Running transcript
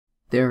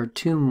There are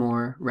two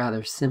more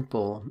rather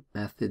simple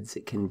methods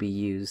that can be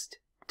used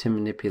to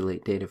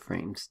manipulate data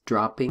frames: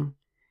 dropping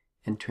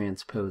and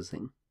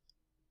transposing.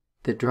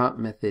 The drop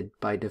method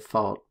by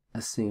default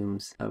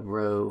assumes a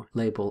row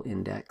label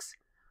index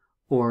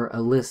or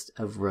a list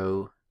of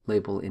row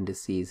label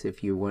indices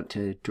if you want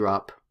to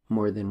drop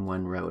more than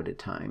one row at a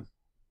time.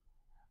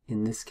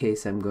 In this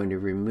case, I'm going to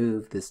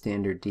remove the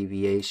standard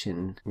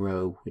deviation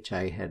row which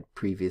I had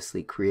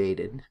previously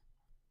created.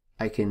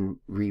 I can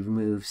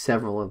remove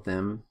several of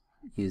them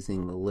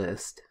using the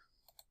list.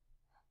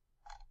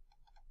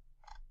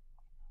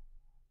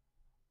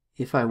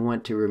 If I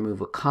want to remove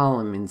a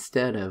column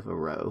instead of a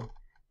row,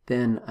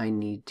 then I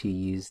need to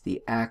use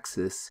the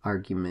axis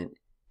argument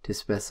to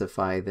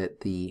specify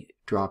that the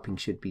dropping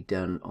should be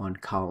done on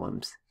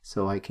columns.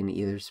 So I can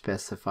either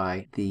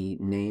specify the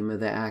name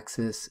of the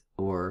axis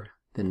or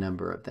the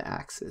number of the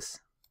axis.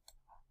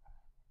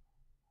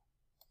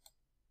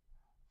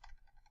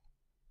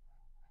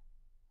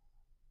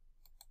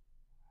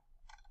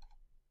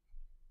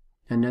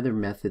 Another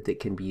method that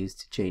can be used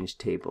to change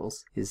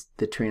tables is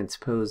the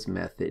transpose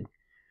method,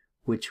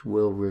 which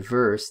will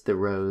reverse the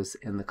rows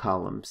and the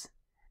columns.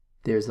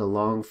 There's a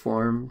long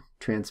form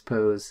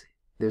transpose.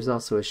 There's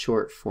also a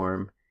short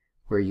form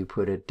where you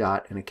put a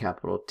dot and a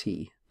capital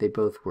T. They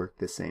both work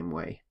the same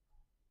way.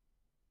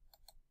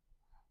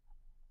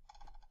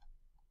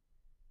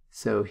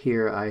 So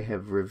here I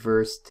have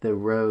reversed the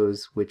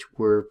rows which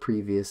were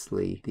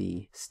previously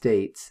the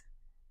states.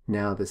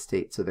 Now the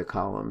states are the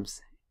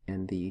columns,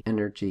 and the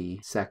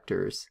energy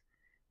sectors,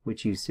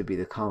 which used to be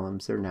the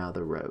columns, are now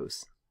the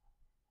rows.